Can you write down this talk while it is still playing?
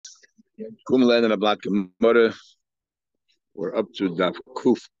Kumlan and Ablat Gemara. We're up to Daf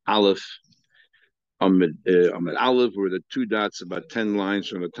Kuf Aleph Amid Aleph, where the two dots about 10 lines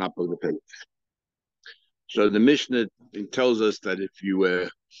from the top of the page. So the Mishnah tells us that if you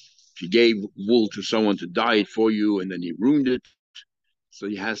gave wool to someone to dye it for you and then he ruined it, so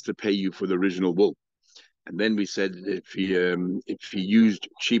he has to pay you for the original wool. And then we said if he used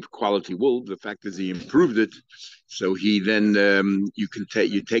cheap quality wool, the fact is he improved it, so he then you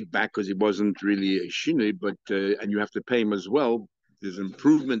take back because he wasn't really a shinui, but and you have to pay him as well. There's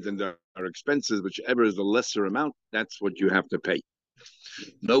improvement and there are expenses, whichever is the lesser amount, that's what you have to pay.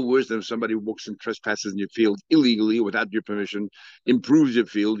 No worse than if somebody walks and trespasses in your field illegally without your permission, improves your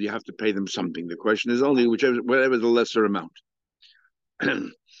field, you have to pay them something. The question is only whatever the lesser amount.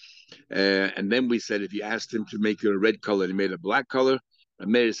 And then we said if you asked him to make it a red color and he made a black color, a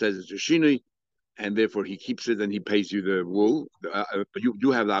mayor says it's a shinui, and therefore he keeps it and he pays you the wool. But you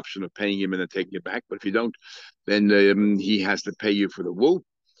do have the option of paying him and then taking it back. But if you don't, then he has to pay you for the wool.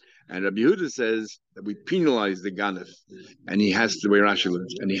 And Rabbi Yehuda says that we penalize the ganef, and he has to, where Rashi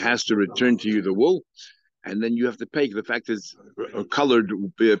lives, and he has to return to you the wool, and then you have to pay. The fact is, a colored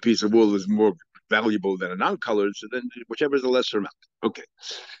piece of wool is more valuable than a non-colored, so then whichever is the lesser amount. Okay.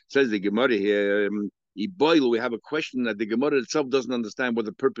 Says the Gemara here, we have a question that the Gemara itself doesn't understand what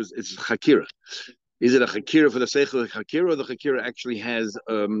the purpose is. Chakira. Is it a chakira for the sake of the chakira, or the chakira actually has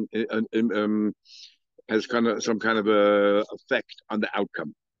kind of some kind of a effect on the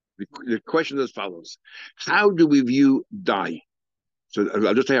outcome? The question is as follows: how do we view dye? So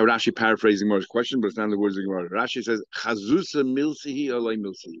I'll just say how Rashi paraphrasing Gemara's question, but it's not in the words of Gemara. Rashi says, "Chazusa milsihi alay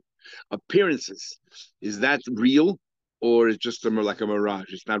milsihi." Appearances, is that real, or is just like a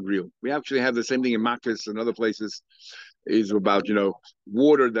mirage? It's not real. We actually have the same thing in Makkas and other places. Is about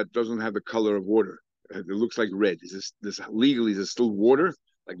water that doesn't have the color of water. It looks like red. Is this legally? Is it still water?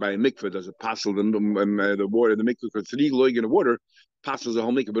 Like by a mikveh, does it passel the water? The mikveh, because 3 loig in the water passels the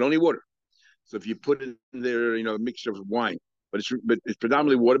whole mikveh, but only water. So if you put in there, a mixture of wine, but it's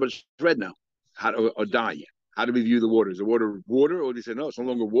predominantly water, but it's red now. Or dye? How do we view the water? Is the water, or do you say no? It's no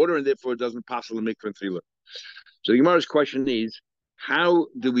longer water, and therefore it doesn't passel the mikveh and 3 loig? So the Gemara's question is, how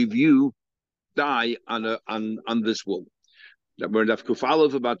do we view dye on this wool? We're in Daf Kuf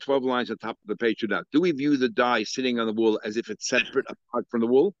Aleph, about 12 lines on top of the page. Do we view the dye sitting on the wool as if it's separate apart from the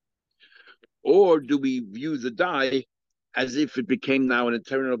wool? Or do we view the dye as if it became now an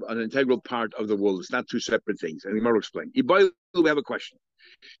integral part of the wool? It's not two separate things. And the Gemara will explain. We have a question.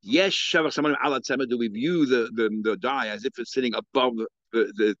 Yes, do we view the dye as if it's sitting above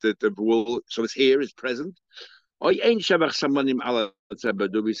the wool, so it's here, it's present? Or do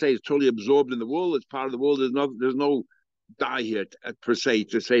we say it's totally absorbed in the wool, it's part of the wool, there's no dye here per se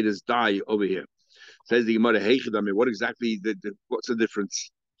to say there's dye over here? Says the Gemara, what exactly what's the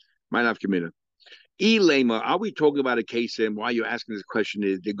difference? Are we talking about a case, and why you're asking this question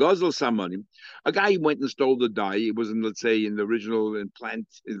is the Gozel Samanim, a guy went and stole the dye. It was let's say in the original it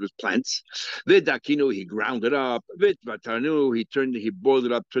was plants. The Dakino, he ground it up. He boiled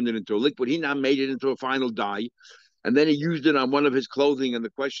it up, turned it into a liquid. He now made it into a final dye, and then he used it on one of his clothing. And the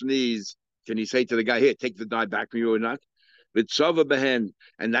question is, can he say to the guy, here, take the dye back from you or not? And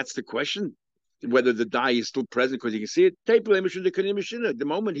that's the question, whether the dye is still present, because you can see it. The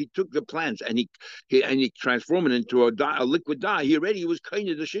moment he took the plants and he transformed it into a liquid dye, he was kind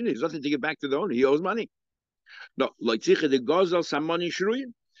of the shin. There's nothing to give back to the owner. He owes money. No, like the Gozal Samani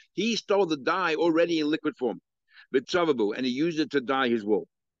Shruyin, he stole the dye already in liquid form, and he used it to dye his wool.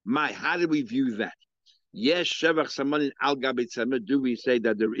 How do we view that? Yes, Shevach Samanin Al Gabit. Do we say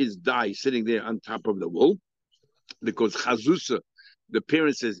that there is dye sitting there on top of the wool? Because Chazusa, the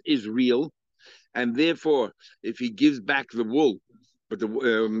appearances, is real. And therefore, if he gives back the wool, but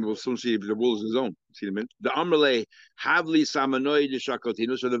we'll soon see if the wool is his own. See the minute? The Amrle Havli Samanoi de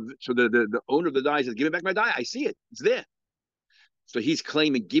Shakotino. So the owner of the dye says, "Give me back my dye. I see it. It's there." So he's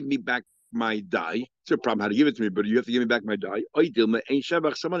claiming, "Give me back my dye." It's a problem how to give it to me, but you have to give me back my dye.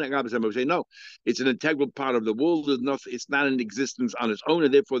 Say no, it's an integral part of the wool. It's not in existence on its own,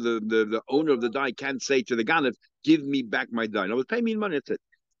 and therefore the owner of the dye can't say to the ganef, "Give me back my dye." No, pay me money. That's it.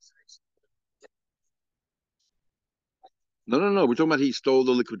 No. We're talking about he stole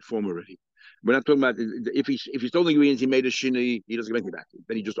the liquid form already. We're not talking about if he stole the ingredients, he made a shinny, he doesn't get anything back.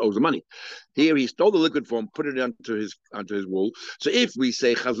 Then he just owes the money. Here he stole the liquid form, put it onto his wool. So if we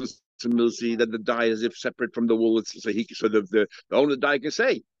say Chazus Milsi that the dye is if separate from the wool, the owner of the dye can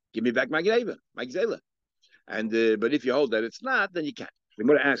say, "Give me back my gzela." And but if you hold that it's not, then you can't. The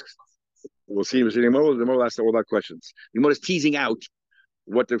Gemara asks. We'll see. The Gemara asks all that questions. The Gemara is teasing out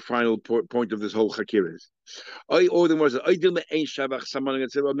what the final point of this whole chakir is. Or the was someone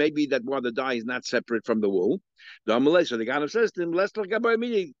said, well, maybe that one of the dye is not separate from the wool. So the Ganav says to him,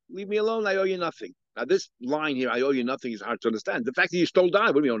 leave me alone, I owe you nothing. Now, this line here, I owe you nothing, is hard to understand. The fact that you stole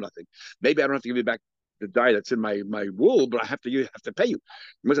dye, what do you owe nothing? Maybe I don't have to give you back the dye that's in my wool, but you have to pay you.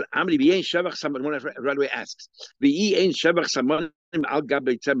 Someone right away asks, if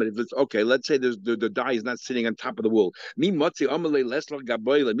it's okay, let's say the dye is not sitting on top of the wool. What do you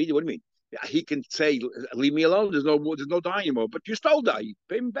mean? He can say, leave me alone, there's no dye anymore, but you stole dye, you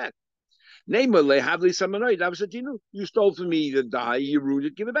pay me back. You stole from me the dye, you ruined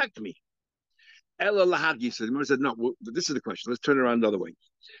it, give it back to me. Ella Lahagi said, no, well, this is the question. Let's turn it around the other way.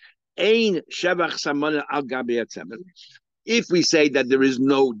 If we say that there is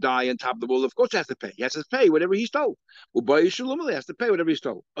no dye on top of the wool, of course he has to pay. He has to pay whatever he stole. He has to pay whatever he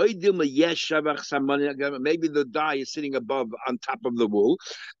stole. Maybe the dye is sitting above on top of the wool.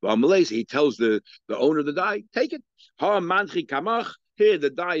 He tells the owner of the dye, take it. Here, the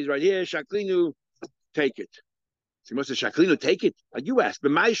dye is right here. Shaklinu, take it. So he must say, Shaklinu, take it. Like you asked,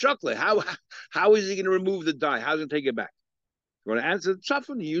 but my shakle, how is he going to remove the dye? How's he going to take it back? You want to answer?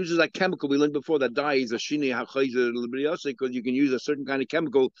 Tzafun, he uses that chemical we learned before that dye is a shini hachayzer because you can use a certain kind of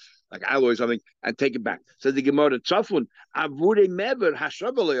chemical, like alloy or something, and take it back. Says the Gemara, Tzafun, avure mever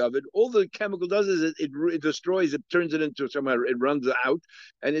hashabalei of it. All the chemical does is it destroys, it turns it into somewhere, it runs out,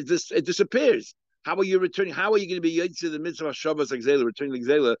 and it disappears. How are you returning? How are you going to be yotze the mitzvah Shabbos exela, returning the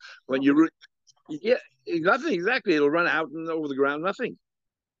exela when yeah, nothing exactly. It'll run out and over the ground, nothing.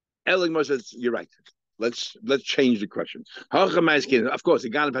 Eligmar says, you're right. Let's change the question. Of course, the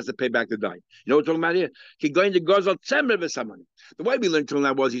Ganav has to pay back the dye. You know what we're talking about here? He's going to Gozal Tzemer v'Saman. The way we learned till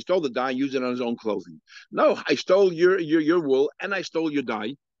now was he stole the dye, used it on his own clothing. No, I stole your wool and I stole your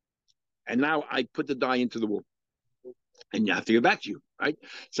dye, and now I put the dye into the wool, and you have to give it back to you, right?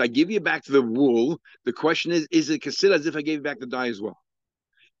 So I give you back to the wool. The question is it considered as if I gave you back the dye as well?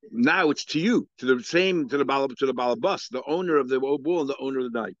 Now it's to you, to the balabas, the owner of the wool and the owner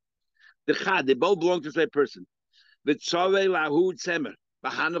of the dye. They both belong to the same person. The tzaveh lahud semer,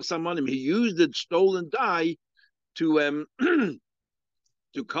 bahanav samanim. He used the stolen dye to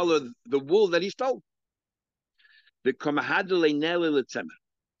to color the wool that he stole. The kamahadle nele letzemer,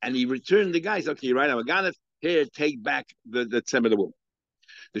 and he returned the guy. Said, okay, right, I'm a ganef. Here, take back the tzemer, the wool.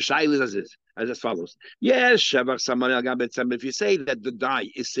 The shaila is as follows. Yes, shavach samani al gabet tzemer. If you say that the dye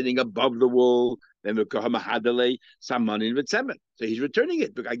is sitting above the wool, then the kamahadle samanim v'tzemer. So he's returning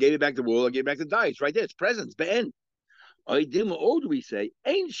it. I gave it back the wool. I gave it back the dye. It's right there. It's present. It's be'en. Or do we say,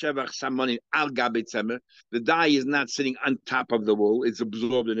 Ein Shavach Samanin al Gabit Tzemer? The dye is not sitting on top of the wool, it's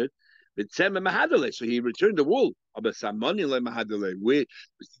absorbed in it. The Tzemer Mahadale, so he returned the wool.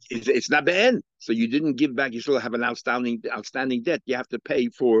 It's not be'en. So you didn't give back, you still have an outstanding debt. You have to pay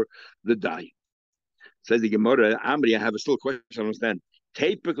for the dye. Says the Gemara, Amri, I have a still question, I understand.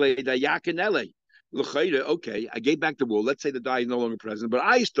 Typically, the Yakinele. Okay, I gave back the wool. Let's say the dye is no longer present, but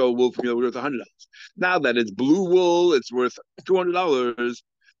I stole wool from you worth $100. Now that it's blue wool, it's worth $200.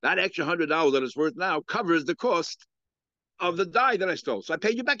 That extra $100 that it's worth now covers the cost of the dye that I stole. So I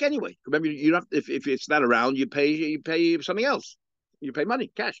paid you back anyway. Remember, you don't. If it's not around, you pay something else. You pay money,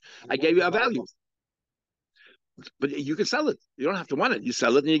 cash. I gave you a value, but you can sell it. You don't have to want it. You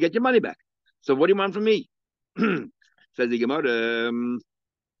sell it and you get your money back. So what do you want from me? Says the Gemara.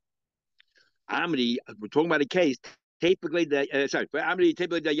 Amri, we're talking about a case. Typically, Amri,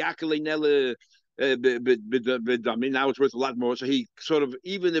 typically the Yakale Nella. Now it's worth a lot more. So he sort of,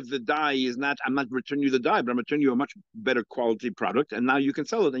 even if the dye is not, I'm not returning you the dye, but I'm returning you a much better quality product, and now you can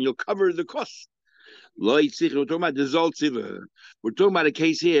sell it and you'll cover the costs. We're talking about the We're talking about a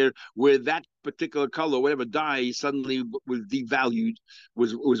case here where that particular color, whatever dye, suddenly was devalued,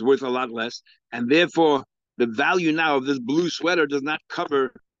 was worth a lot less, and therefore the value now of this blue sweater does not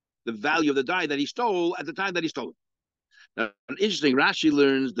cover the value of the dye that he stole at the time that he stole it. Now, interesting, Rashi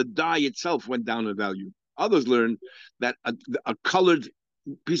learns the dye itself went down in value. Others learn that a colored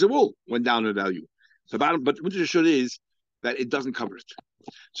piece of wool went down in value. So, but what the should is that it doesn't cover it.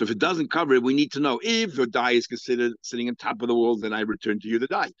 So if it doesn't cover it, we need to know if the dye is considered sitting on top of the wool, then I return to you the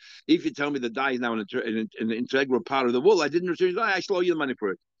dye. If you tell me the dye is now an integral part of the wool, I didn't return the dye, I still owe you the money for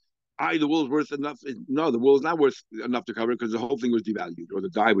it. The wool is worth enough. No, the wool is not worth enough to cover it because the whole thing was devalued or the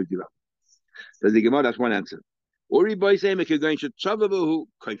dye was devalued. Says the Gemara, that's one answer. Now,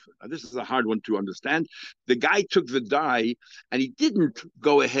 this is a hard one to understand. The guy took the dye and he didn't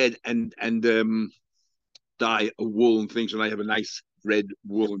go ahead and dye a woolen thing so I have a nice red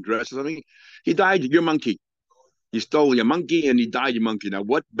woolen dress or something. He dyed your monkey. He stole your monkey and he dyed your monkey. Now,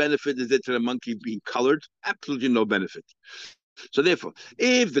 what benefit is it to the monkey being colored? Absolutely no benefit. So therefore,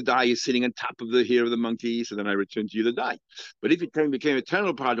 if the dye is sitting on top of the hair of the monkey, so then I return to you the dye. But if it became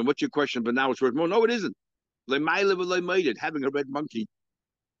eternal pardon, what's your question? But now it's worth more. No, it isn't. Having a red monkey.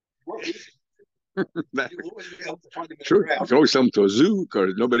 True. You can always sell them to a zoo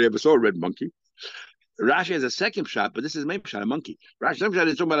because nobody ever saw a red monkey. Rashi has a second shot, but this is the main shot, a monkey. Rashi second shot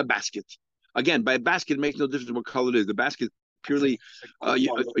is talking about a basket. Again, by a basket, it makes no difference what color it is. The basket is purely a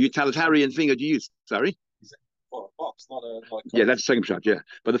utilitarian thing that you use. Sorry? Yeah, that's the second shot, yeah.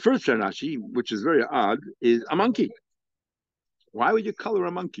 But the first shot, Rashi, which is very odd, is a monkey. Why would you color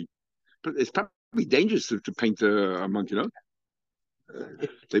a monkey? It's probably dangerous to paint a monkey, you know?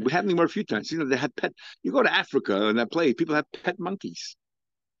 They were happening more a few times. You know, they had pet. You go to Africa and that place, people have pet monkeys.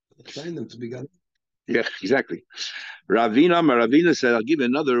 Train them to be gone. Yeah, exactly. Ravina said, I'll give you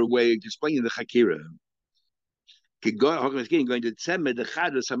another way of explaining the Chakira.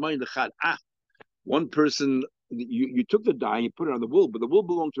 One person, you took the dye, you put it on the wool, but the wool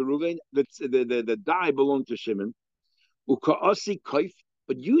belonged to Ruvain, the dye belonged to Shimon. But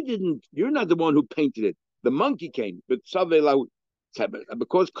you're not the one who painted it. The monkey came, but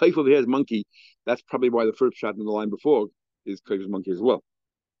because Kaif over here is monkey, that's probably why the first shot in the line before is Kaif's monkey as well.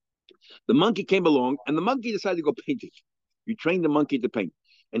 The monkey came along, and the monkey decided to go paint it. You trained the monkey to paint.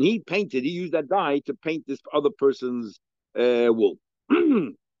 And he used that dye to paint this other person's wool.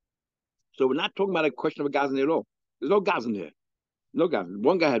 So we're not talking about a question of a gazan at all. There's no gazan here. No gazan.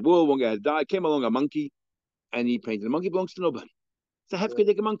 One guy had wool, one guy had dye. Came along a monkey, and he painted. The monkey belongs to nobody. It's a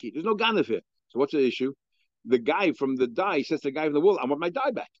hefkedik monkey. There's no ganef here. So what's the issue? The guy from the dye says to the guy from the wool, "I want my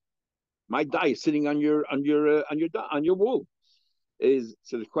dye back. My dye is sitting on your wool."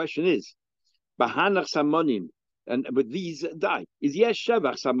 So the question is, Bahanach Samonim, and with these dye, is yes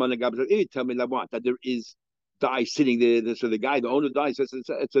Shevach Samonim. Tell me that there is dye sitting there. So the guy, the owner of the dye, says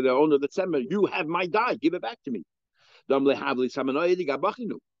to the owner of the tzemmer, "You have my dye. Give it back to me."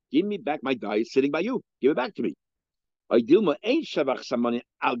 Give me back my dye. It's sitting by you. Give it back to me. It's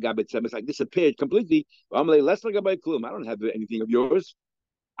like disappeared completely. I don't have anything of yours.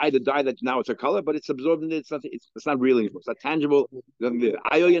 I the dye that now it's a color, but it's absorbed in it. It's not real anymore. It's not tangible.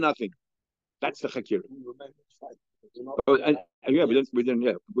 I owe you nothing. That's the chakira.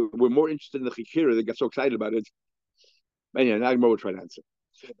 Yeah, we're more interested in the chakira. They got so excited about it. Anyway, now we'll try to answer.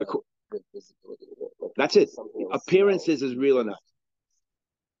 That's it. Appearances is real enough.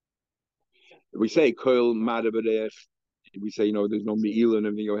 We say koil madabarech. We say there's no me'ila and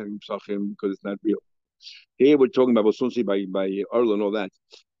everything because it's not real. Here we're talking about Sunsi by Orla and all that.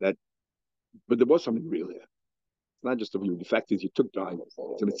 But there was something real here. It's not just of you. The fact is, you took dye. It's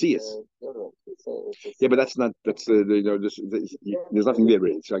a Matthias. Yeah, but that's not. There's nothing there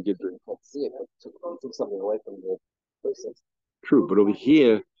really. So I get it. Took something away from the process. True, but over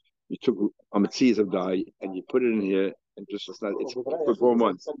here, you took a Matthias of dye and you put it in here, and just it's not. It's for 4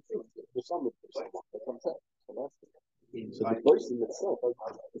 months. So the person itself,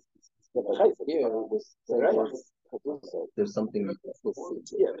 there's something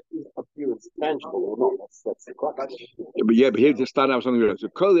appears tangible or not. That's the question. But here to start out with something real. So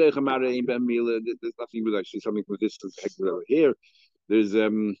there's nothing with actually something with this over here. There's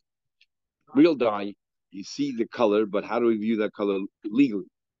real dye. You see the color, but how do we view that color legally?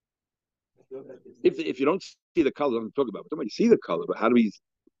 If you don't see the color, I'm talking about. But you see the color, but how do we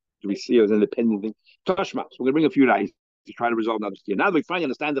see it as an independent thing? Tashmas. We're going to bring a few guys to try to resolve now. Now that we finally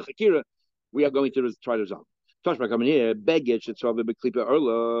understand the Chakira, we are going to try to resolve. Tashma coming here, Begich, it's probably Beklipa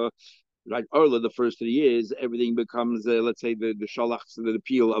Erla. Right, Erla, the first of the years, everything becomes, let's say, the shalachs, the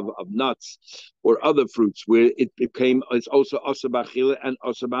peel of nuts or other fruits, where it's also osabachila and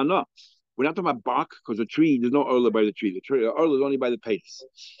osabana. We're not talking about bark because the tree, there's no Erla by the tree. The Erla is only by the peiris.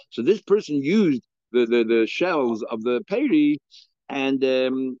 So this person used the shells of the peri and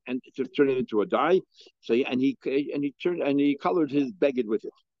to turn it into a dye. So he colored his beged with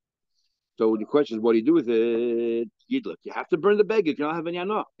it. So the question is, what do you do with it? Yidluk. You have to burn the beged. You don't have any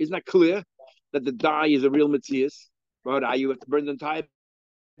anah. Isn't that clear that the dye is a real mitzias? But you have to burn the entire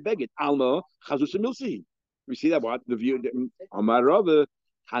beged. Alma chazus milsi. We see that what the view. Amar Rava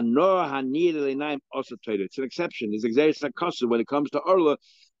hanor hanir leinaim osatoid. It's an exception. It's exercise when it comes to orla.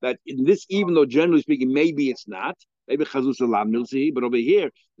 That in this, even though generally speaking, maybe it's not. Maybe chazus alam milsi. But over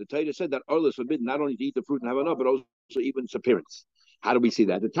here, the Torah said that orla is forbidden not only to eat the fruit and have anah, but also even its appearance. How do we see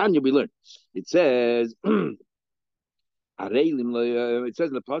that? The Tanya we learn. It says, it says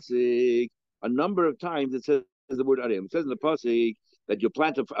in the pasuk a number of times. It says the word areim. It says in the pasuk that you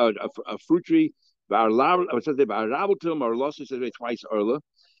plant a fruit tree. It says ba'aravutum or losu says twice erla,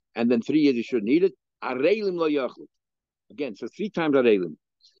 and then 3 years you shouldn't eat it. Areilim lo yachlu. Again, so 3 times areilim.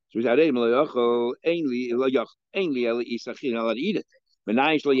 So we said, ainly allowed to eat it. From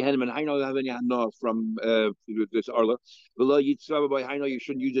this arla. You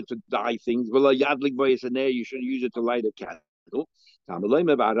shouldn't use it to dye things. You shouldn't use it to light a candle.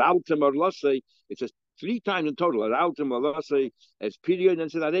 It says three times in total. As period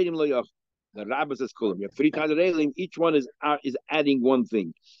and says the rabbis is called. You have three times of elim. Each one is adding one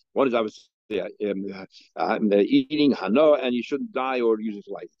thing. One is obviously eating hana, and you shouldn't dye or use it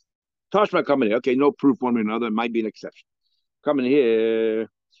to light. Tashma coming here. Okay, no proof one way or another. It might be an exception. Coming here.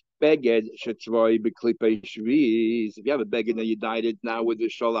 Beged shetzvoi beklipe shviz. If you have a beged and you dyed it now with the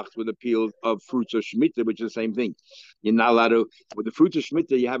sholach, with the peels of fruits of shmita, which is the same thing. You're not allowed to, with the fruits of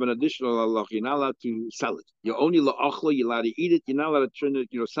shmita, you have an additional halach. You're not allowed to sell it. You're only la'achla, you're allowed to eat it. You're not allowed to turn it,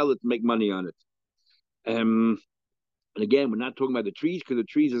 sell it to make money on it. And again, we're not talking about the trees because the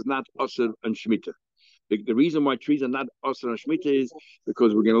trees is not asr and shmita. The reason why trees are not asr and shmita is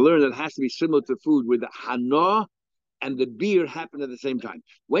because we're going to learn that it has to be similar to food with the hana and the beer happen at the same time.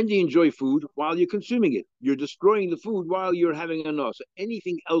 When do you enjoy food? While you're consuming it. You're destroying the food while you're having a no. So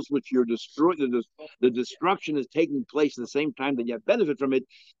anything else which you're destroying, the destruction is taking place at the same time that you have benefit from it,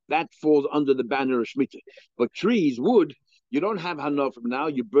 that falls under the banner of Shemitah. But trees, wood, you don't have hana from now.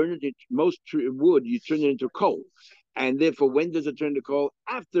 You burn it, most wood, you turn it into coal. And therefore, when does it turn to coal?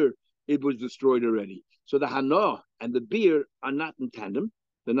 After it was destroyed already. So the hana and the beer are not in tandem.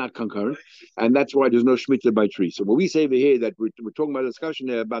 They're not concurrent, and that's why there's no shmita by tree. So when we say over here that we're talking about a discussion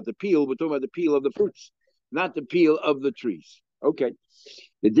there about the peel, we're talking about the peel of the fruits, not the peel of the trees. Okay.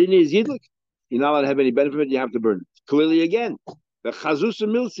 The din is yidlik. You're not allowed to have any benefit, you have to burn it. Clearly again, the chazus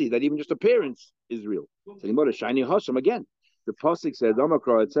and milsi, that even just appearance is real. So you a shiny hossam again. The pasuk says,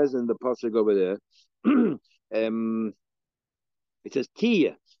 Omakra, it says in the pasuk over there, it says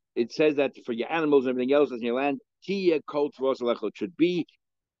tia. It says that for your animals and everything else that's in your land, tia kol should be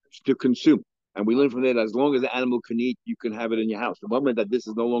to consume. And we learn from there that as long as the animal can eat, you can have it in your house. The moment that this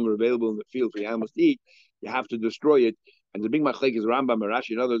is no longer available in the field for the animals to eat, you have to destroy it. And the big machlek is Rambam, Rashi,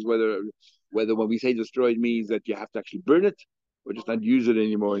 and others, whether when we say destroyed means that you have to actually burn it or just not use it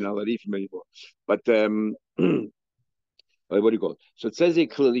anymore, you're not allowed to eat from it anymore. But what do you call it? So it says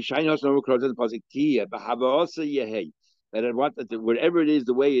it clearly, that wherever it is,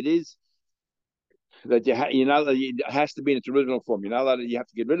 the way it is, that you're not. It has to be in its original form. You're not allowed. You have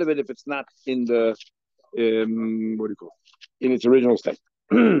to get rid of it if it's not in the what do you call it? In its original state.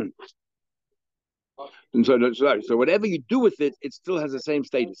 And so whatever you do with it, it still has the same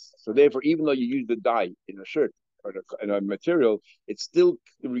status. So therefore, even though you use the dye in a shirt or in a material, it still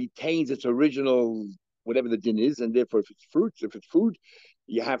retains its original whatever the din is. And therefore, if it's food,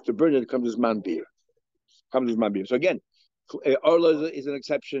 you have to burn it. It comes as man beer. So again, Orla is an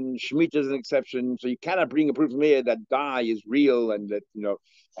exception. Shemitah is an exception. So you cannot bring a proof from here that dye is real and that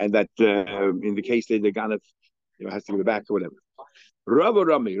and that in the case that the ganef has to give it back or whatever.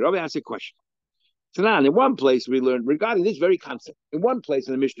 Rabbi asked a question. So now, in one place we learned regarding this very concept. In one place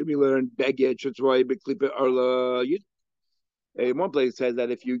in the Mishnah we learned beged shetzvoi beklipe orla. In one place it says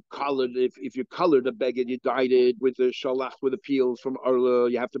that if you colored a beged, you dyed it with the shalach with the peels from orla,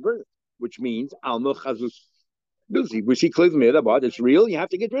 you have to burn it, which means alma chazus. We see clearly about it's real. You have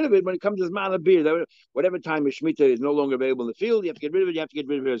to get rid of it when it comes to man of beer. Whatever time of Shemitah is no longer available in the field, you have to get rid of it. You have to get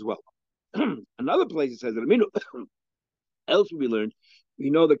rid of it as well. Another place it says that else we learned, we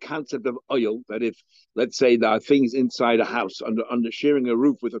know the concept of oil. That if, let's say, there are things inside a house under sharing a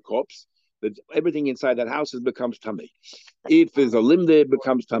roof with a corpse, that everything inside that house becomes tummy. If there's a limb there, it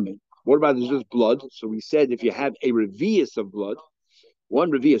becomes tummy. What about there's just blood? So we said if you have a revius of blood. One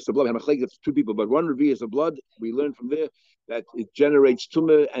revius of blood, it's two people, but one revius of blood, we learn from there that it generates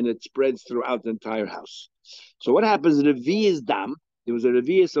tumor and it spreads throughout the entire house. So what happens in a revius dam? There was a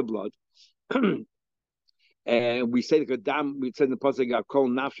revius of blood, and we say that the dam. We said in the pasuk kol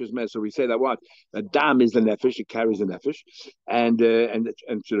nafshis mes. So we say that what the dam is the nefesh, it carries the nefesh, and to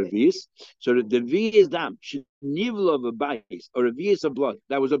revius. So the revius dam nivla of a bais or revius of blood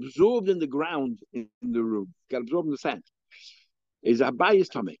that was absorbed in the ground in the room, got absorbed in the sand. Is Abayis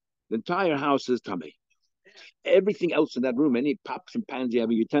tummy. The entire house is tummy. Everything else in that room, any pots and pans you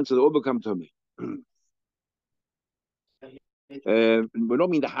have, utensils, all become tummy. We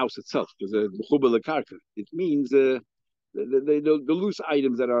don't mean the house itself, because it means the loose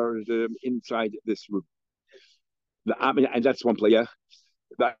items that are inside this room. And that's one place. Yeah,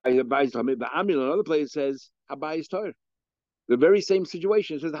 the another place says Abayis tar. The very same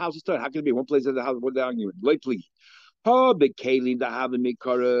situation says the house is tar. How can it be? One place says the house. What the argument? Lightly. The kalim that have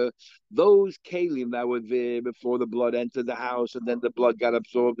mikara, those kalim that were there before the blood entered the house, and then the blood got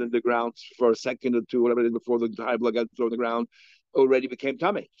absorbed in the ground for a second or two, whatever it is, before the entire blood got absorbed in the ground. already became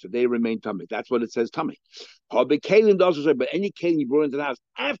tummy, so they remain tummy. That's what it says tummy. Kalim also say, but any kalim you brought into the house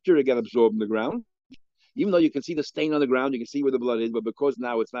after it got absorbed in the ground, even though you can see the stain on the ground, you can see where the blood is, but because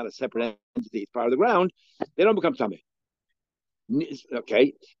now it's not a separate entity, it's part of the ground, they don't become tummy.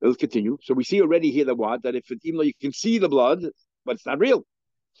 Okay, let's continue. So we see already here that if even though you can see the blood, but it's not real.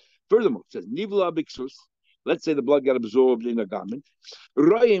 Furthermore, it says nivla bixus. Let's say the blood got absorbed in a garment.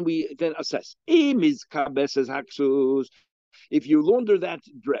 Ryan, we then assess. If you launder that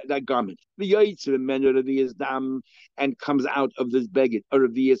garment, and comes out of this beged, a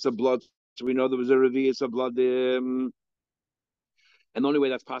revius of blood. So we know there was a revius of blood. And the only way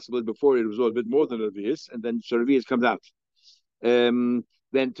that's possible is before it was a bit more than a revius, and then so revius comes out. Then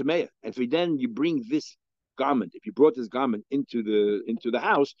Tameya. If you bring this garment, if you brought this garment into the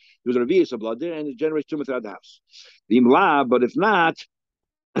house, there was a revius of blood there, and it generates tumor throughout the house. The imla, but if not,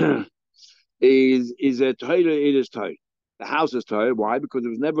 is a tahira. It is tahir. The house is tahir. Why? Because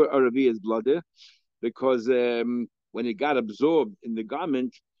there was never a revius blood there. Because when it got absorbed in the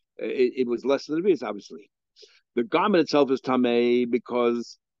garment, it was less than the revius. Obviously, the garment itself is tamei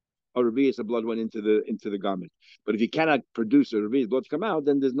because a revius of blood went into the garment. But if you cannot produce a revius blood to come out,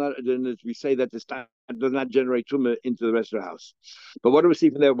 then we say that this does not generate tumor into the rest of the house. But what do we see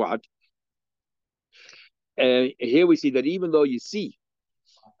from there? What? Here we see that even though you see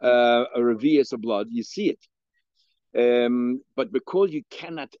a revius of blood, you see it. But because you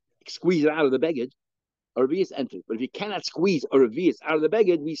cannot squeeze it out of the beged, a revius enters. But if you cannot squeeze a revius out of the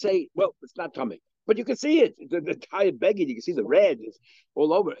beged, we say, well, it's not tummy. But you can see it. The entire beged, you can see the red is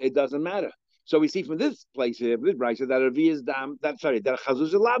all over. It doesn't matter. So we see from this place here, this brisa, that revius dam, that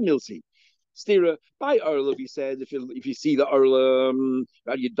chazuz alav milsi. Stira by Arla, we said if you see the Arla,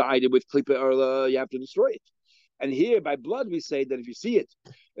 you dyed it with klipa Arla, you have to destroy it. And here by blood, we say that if you see it,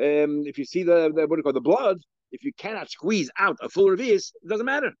 if you see the what do you call the blood, if you cannot squeeze out a full revius, it doesn't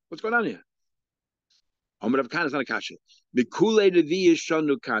matter. What's going on here? We're talking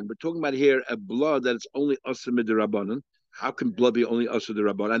about here a blood that's only usher midrabanan. How can blood be only usher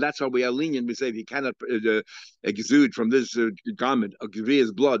midrabanan? And that's how we are lenient. We say if you cannot exude from this garment of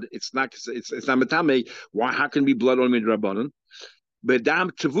Gvia's blood, it's not matame. Why? How can it be blood only midrabanan? But dam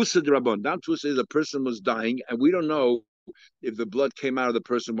tavusa drabanan. Dam tavusa is a person was dying, and we don't know if the blood came out of the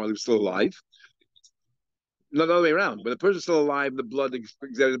person while he was still alive. Not the other way around. When the person's still alive, the blood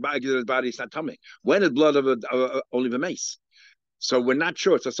exited his body, it's not tummy. When is blood of only the mace? So we're not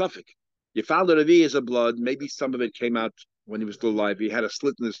sure. It's a suffix. You found that revius of blood. Maybe some of it came out when he was still alive. He had a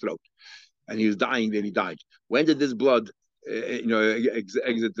slit in his throat, and he was dying. Then he died. When did this blood,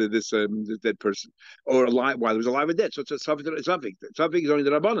 exit this dead person, or alive while he was alive or dead? So it's a suffix. It's suffix. Suffix is only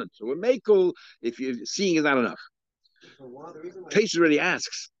the rabbanon. So we're makel if you seeing is not enough. Taste already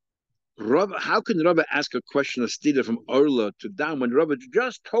asks. Rabba, how can Rabba ask a question of stila from Orla to down when Rabba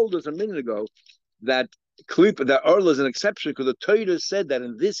just told us a minute ago that Orla is an exception because the Torah said that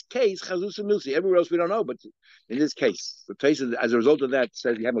in this case chazus and milsi. Everywhere else we don't know, but in this case, the Torah as a result of that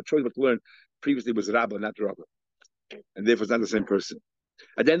says you have no choice but to learn. Previously it was Rabba, not Rabba, and therefore it's not the same person.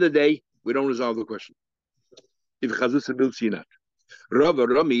 At the end of the day, we don't resolve the question if chazus and milsi or not.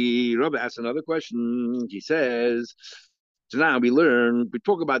 Rabba asks another question. He says. So now we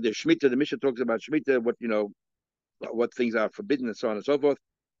talk about the Shemitah, the Mishnah talks about Shemitah, what things are forbidden and so on and so forth.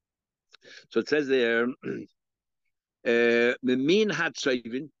 So it says there, Memin hat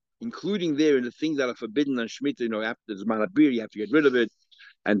saving, including there in the things that are forbidden on Shemitah, after the Zman Abir, you have to get rid of it,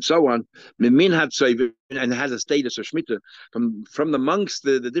 and so on. Memin hat saving, and it has a status of Shemitah, from amongst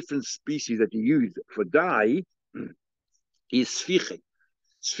the different species that you use for dye, is Sfiche.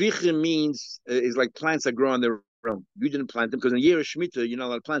 Sfiche means, is like plants that grow on their own. You didn't plant them because in a year of Shemitah, you're not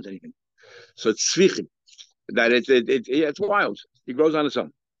allowed to plant anything. So it's svichim, that it's wild. It grows on its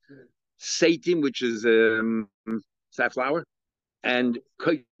own. Seitim, which is safflower, and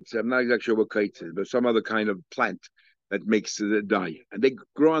kites. I'm not exactly sure what kites is, but some other kind of plant that makes the dye. And they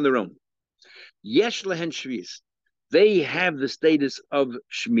grow on their own. Yesh lehen shvius. They have the status of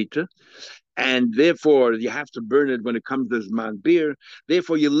Shemitah, and therefore you have to burn it when it comes to Zman beer.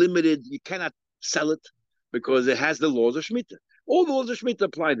 Therefore you're limited. You cannot sell it because it has the laws of Shemitah. All the laws of Shemitah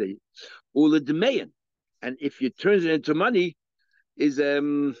apply there. Ula demeyan, and if you turn it into money, is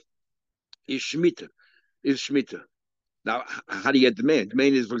Shemitah. Is Shemitah. Now, how do you get demand?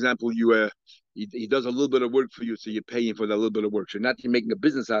 Demand is, for example, he does a little bit of work for you, so you're paying for that little bit of work. So you're making a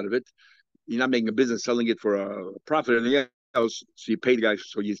business out of it. You're not making a business selling it for a profit or anything else. So you pay the guy,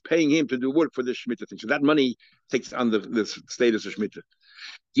 so you're paying him to do work for this Shemitah thing. So that money takes on the status of Shemitah.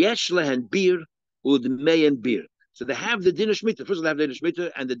 Yesh lehen beer. And beer. So they have the din of Shemitah. First, they have the din of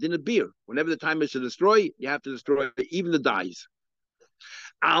Shemitah and the din of beer. Whenever the time is to destroy, you have to destroy even the dyes.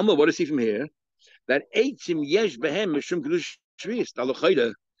 Alma, what does he from here? That eitzim yesh behem mishum kedush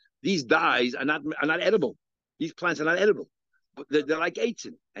shvius. These dyes are not edible. These plants are not edible. They're like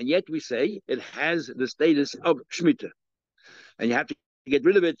eitzim, and yet we say it has the status of shmita, and you have to get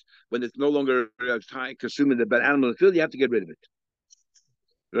rid of it when it's no longer time consuming the bad animal in the field. You have to get rid of it.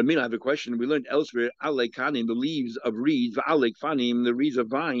 I mean, I have a question. We learned elsewhere, alek kanim, the leaves of reeds, alek fanim, the reeds of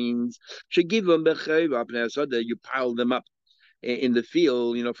vines, should give them bechayv. You pile them up in the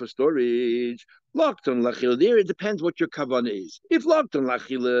field, for storage. Lockton lachila. There, it depends what your kavanah is. If lockton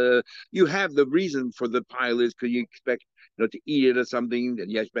lachila, you have the reason for the pile is because you expect to eat it or something, then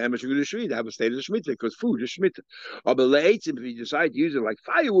yes, to have a state of shmita because food is shmita. Or if you decide to use it like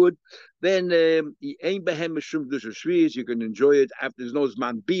firewood, then you can enjoy it after there's no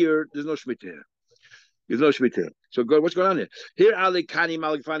zman beer, there's no shmita here. There's no shmita. So what's going on here? Here Ali Kani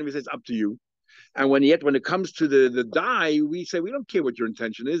Malik Fani says up to you. And when it comes to the dye, we say we don't care what your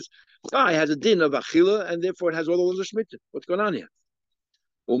intention is. Dye has a din of achila, and therefore it has all those shmita. What's going on here?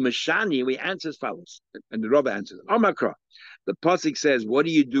 Umeshani, we answer as follows, and the Rabbi answers. Amakra, the pasuk says, "What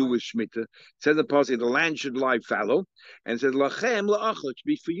do you do with shmita?" It says the pasuk, the land should lie fallow, and it says lachem laachot,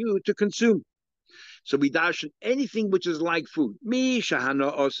 be for you to consume. So we dash anything which is like food. Mi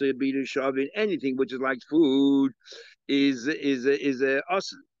shahana asa b'ida shavin, anything which is like food is a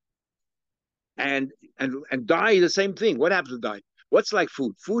asa. And dye is the same thing. What happens with dye? What's like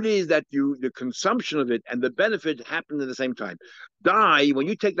food? Food is that the consumption of it and the benefit happen at the same time. Dye, when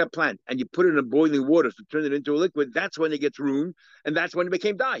you take that plant and you put it in boiling water to turn it into a liquid, that's when it gets ruined, and that's when it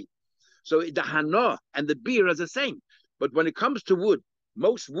became dye. So the hana and the beer are the same. But when it comes to wood,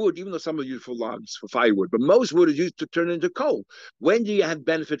 most wood, even though some are used for logs, for firewood, but most wood is used to turn into coal. When do you have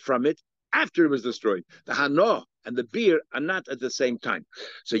benefit from it? After it was destroyed. The hana and the beer are not at the same time.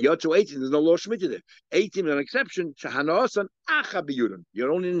 So Yotzu 18, there's no law shmita there. 18 is an exception. Shahana asan acha biyurim. You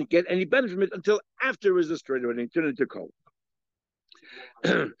don't even get any benefit from it until after it was destroyed when it turned into coal.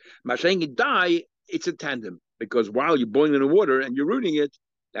 Mashengi dye, it's a tandem because while you're boiling in the water and you're rooting it,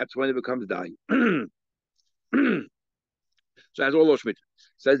 that's when it becomes dye. So that's all law shmita.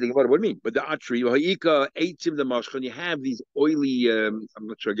 Says the Gemara, what do you mean? But the tree, when you have these oily, I'm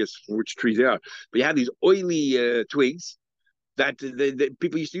not sure, I guess, which trees they are, but you have these oily twigs that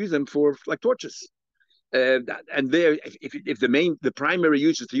people used to use them for like torches. And there, if the primary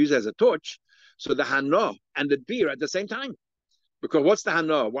use is to use it as a torch, so the hana and the beer at the same time. Because what's the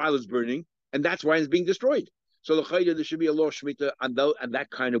hana while it's burning? And that's why it's being destroyed. So there should be a law shmita and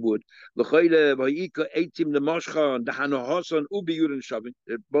that kind of wood. They're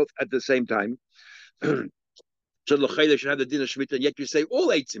both at the same time. So they should have the din of shmita, and yet you say all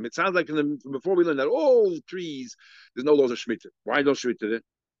eitzim. It sounds like before we learned that all trees, there's no laws of shmita. Why no shmita there?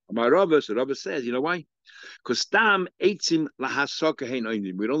 My Rabbi, so Rabbi says, you know why? Because stam eitzim lahasaka hein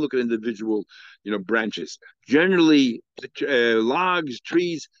oinim. We don't look at individual, branches. Generally, logs,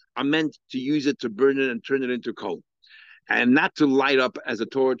 trees are meant to use it to burn it and turn it into coal, and not to light up as a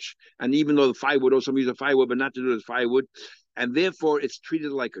torch. And even though the firewood, also use a firewood, but not to do it as firewood, and therefore it's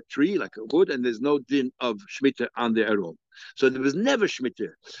treated like a tree, like a wood, and there's no din of shmita on there at all. So there was never shmita.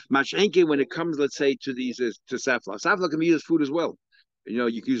 Mashenke, when it comes, let's say, to these to safflower. Safflower can be used as food as well.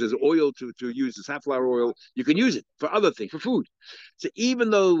 You can use it as oil to use the safflower oil. You can use it for other things, for food. So even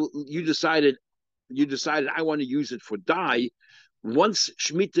though you decided I want to use it for dye, once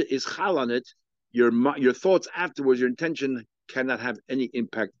shmita is chal on it, your thoughts afterwards, your intention cannot have any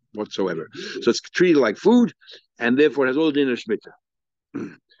impact whatsoever. So it's treated like food, and therefore it has all the din of shmita.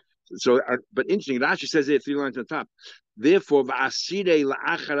 So, but interesting, Rashi says there 3 lines on top. Therefore, you're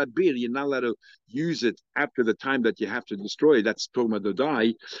not allowed to use it after the time that you have to destroy it. That's talking about the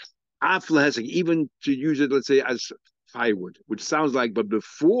dye. Even to use it, let's say, as firewood, which sounds like, but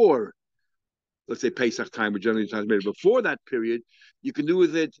before, let's say Pesach time, which generally times made before that period, you can do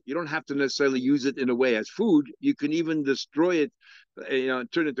with it. You don't have to necessarily use it in a way as food. You can even destroy it,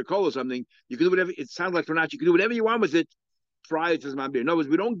 turn it into coal or something. You can do whatever. It sounds like for now, you can do whatever you want with it prior to Zman Beer. In other words,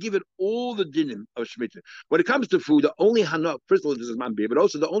 we don't give it all the dinim of Shemitah. When it comes to food, the only hana, first of all, this is Zman Beer, but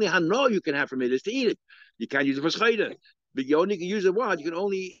also the only hana you can have from it is to eat it. You can't use it for schayda. But you only can use it what? You can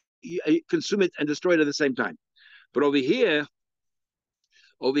only consume it and destroy it at the same time. But over here,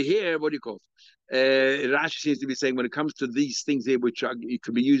 what do you call it? Rashi seems to be saying when it comes to these things here, which it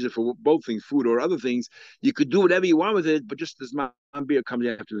could be used for both things, food or other things, you could do whatever you want with it, but just as Zman Beer comes, you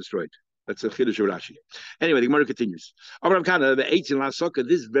have to destroy it. That's a chiddush of Rashi. Anyway, the Gemara continues. Abraham Kana, the 18 last sukkah,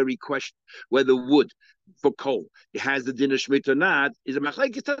 this very question, whether wood for coal it has the din of Shemitah or not, is a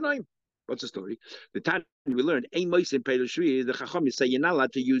machlekes tanaim. What's the story? The time we learned, ein moisim peil shviyas. The Chachamim say you're not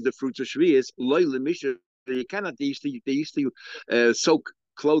allowed to use the fruits of shviyas. Loy lemisha. You cannot. They used to soak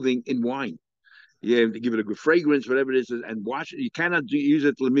clothing in wine. You have to give it a good fragrance, whatever it is, and wash it. You cannot use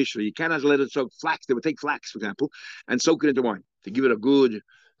it lemishra. You cannot let it soak flax. They would take flax, for example, and soak it into wine to give it a good,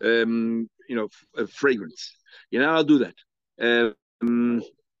 fragrance. You're not allowed to do that.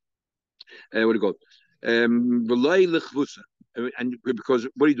 What do you call it? And because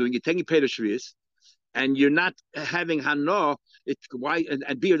what are you doing? You're taking pay to and you're not having hana, why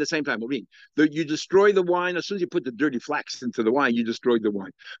and beer at the same time. What do you mean? You destroy the wine as soon as you put the dirty flax into the wine. You destroyed the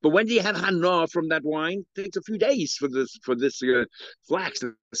wine. But when do you have hana from that wine? It takes a few days for this flax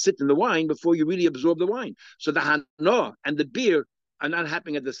to sit in the wine before you really absorb the wine. So the hana and the beer are not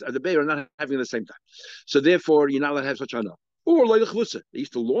happening at this. The beer are not happening at the same time. So therefore, you're not allowed to have such hana. Or like they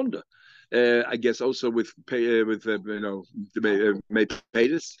used to launder. I guess also with Paytas.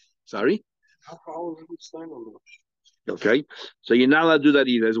 Sorry. Okay, so you're not allowed to do that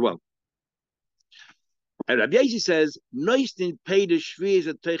either as well. And Rabbi Yossi says, "Nice in Paytas shviz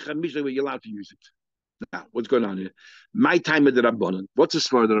at teicha mishla where you're allowed to use it." Now, what's going on here? My time of the Rabbanon. What's the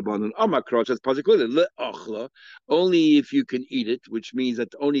svar of the Rabbanon? Omakro says particularly le'achla, only if you can eat it, which means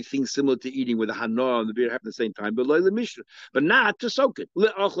that the only thing similar to eating with the hana and the beer happen at the same time, but loy mishra, but not to soak it.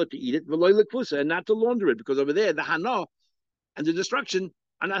 Le'achla to eat it, but loy lekvusa, and not to launder it, because over there the hana and the destruction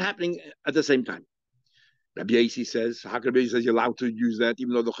are not happening at the same time. Rabbi Yossi says, Rabbi says you're allowed to use that,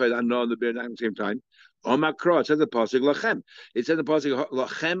 even though the hana and the beer are not at the same time. Omakro, it says the pasuk lachem. It says the pasuk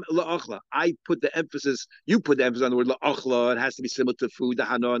lachem la'achla. I put the emphasis. You put the emphasis on the word la'achla. It has to be similar to food, the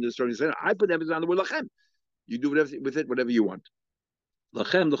hana, and the story. I put the emphasis on the word lachem. You do whatever with it, whatever you want.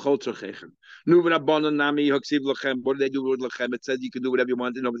 Lachem l'chol tzorchechem. Nu v'rabbanan nami haksiv lachem. What do they do with lachem? It says you can do whatever you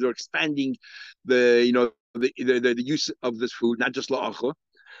want. In other words, you're expanding the use of this food, not just la'achla.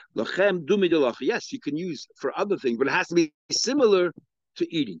 Lachem dumi de la'achla. Yes, you can use for other things, but it has to be similar to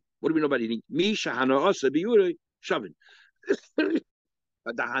eating. What do we know about eating? Mi shahana asa biyurei shavin. The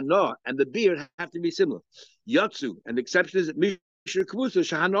hana and the beer have to be similar. Yatsu, and the exception is mishra kvusa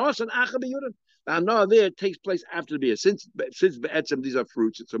shahana asa and acha biyurei. The hana there takes place after the beer. Since be'etzem these are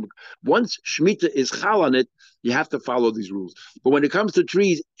fruits. So once shmita is chal on it, you have to follow these rules. But when it comes to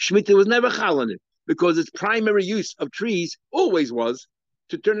trees, shmita was never chal on it because its primary use of trees always was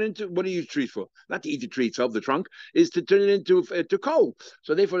to turn it into, what do you use trees for? Not to eat the tree itself, the trunk, is to turn it into to coal.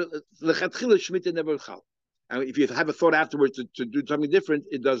 So therefore, the chatchila shmita never chal. And if you have a thought afterwards to do something different,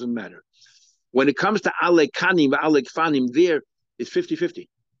 it doesn't matter. When it comes to alek kanim, alek fanim, there is 50-50.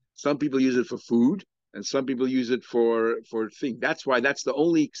 Some people use it for food, and some people use it for things. That's why that's the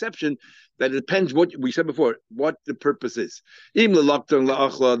only exception. That it depends what we said before, what the purpose is. Im la'achtan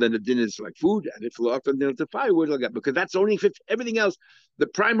la'achla, then the din is like food, and if la'achtan, then it's a firewood like that. Because that's only 50. Everything else, the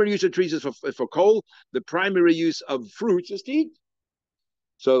primary use of trees is for coal. The primary use of fruits is to eat.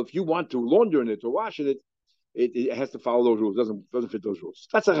 So if you want to launder in it or wash in it, it has to follow those rules. Doesn't fit those rules.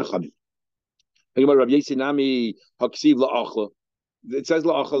 That's a chachamim. Rabbi Yossi nami haksiv la'achla. It says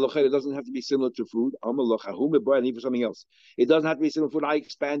la'achal, it doesn't have to be similar to food. And even for something else. It doesn't have to be similar to food. I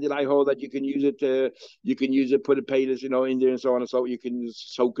expanded, I hold that you can use it, put a paytas, in there and so on and so on. You can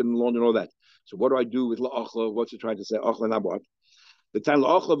soak and launder and all that. So what do I do with la'achal? What's it trying to say? Achla nabot. The time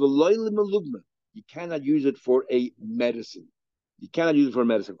la'achal v'loylim malugma. You cannot use it for a medicine. You cannot use it for a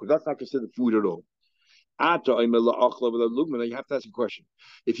medicine because that's not considered food at all. You have to ask a question.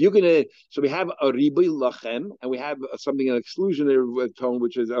 If you're gonna, so we have a ribi lachem, and we have something an exclusionary tone,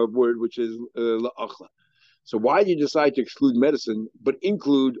 which is a word which is la'achla. So why do you decide to exclude medicine but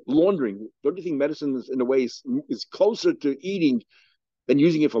include laundering? Don't you think medicine is, in a way, is closer to eating than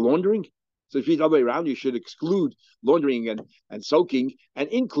using it for laundering? So if you the other way around, you should exclude laundering and soaking and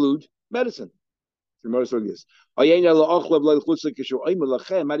include medicine. Because I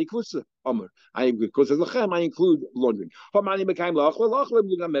include laundering.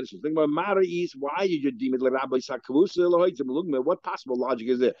 What possible logic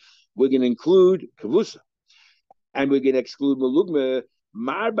is there? We're going to include kavusa, and we're going to exclude malugma.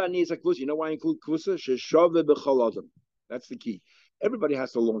 You know why I include kavusa? That's the key. Everybody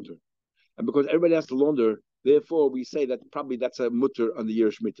has to launder, and because everybody has to launder, therefore we say that probably that's a mutter on the year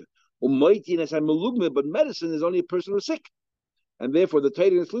of Shemitah. But medicine is only a person who's sick. And therefore, the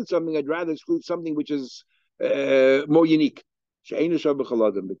Torah excludes something. I'd rather exclude something which is more unique. Because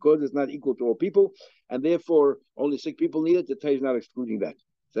it's not equal to all people, and therefore only sick people need it, the Torah is not excluding that.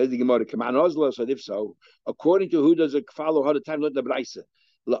 Says the Gemara, so if so, according to who does it follow how the time not the Braisa?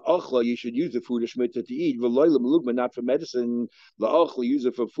 La'achla, you should use the food of Shemitah to eat. V'loyla malugma, not for medicine. La'achla, use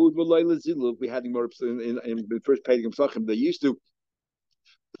it for food. V'loyla zilu. We had more in the first Pedic Psachim. They used to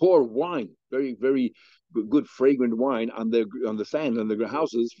pour wine, very, very, good fragrant wine on the sand on the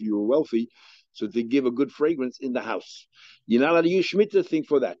houses if you were wealthy, so they give a good fragrance in the house. You're not allowed to use shmita thing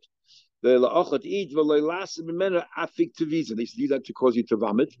for that. The la'ochat eat v'loilas b'mena afik teviza. They use that to cause you to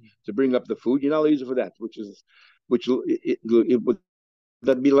vomit, to bring up the food. You're not allowed to use it for that, which would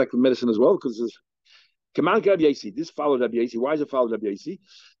that be like medicine as well? Because this follows Rabbi Yasi. Why does it follow Rabbi Yasi?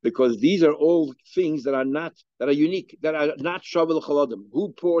 Because these are all things that are unique, that are not shavel chaladim.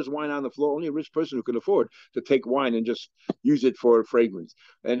 Who pours wine on the floor? Only a rich person who can afford to take wine and just use it for fragrance.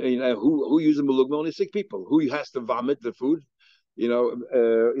 And who uses malugma? Only sick people. Who has to vomit the food? Is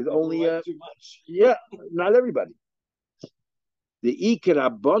only too much. Yeah, not everybody. The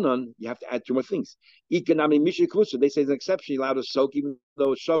ikerabonon, you have to add two more things. Ikanami mishikusa, they say it's an exception. You're allowed to soak, even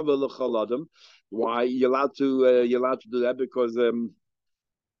though shavel chaladim. Why you're allowed to do that? Because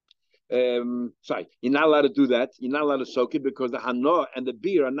sorry, you're not allowed to do that. You're not allowed to soak it because the hana and the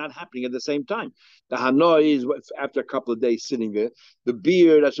beer are not happening at the same time. The hana is after a couple of days sitting there. The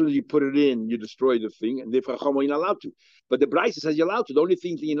beer, as soon as you put it in, you destroy the thing, and therefore you're not allowed to. But the Brisa says you're allowed to. The only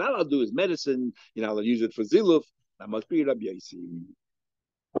thing that you're not allowed to do is medicine. You're not allowed to use it for ziluf. That must be Rabbi Yasi.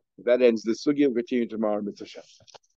 That ends the sugya. We'll continue tomorrow, Mitzvah.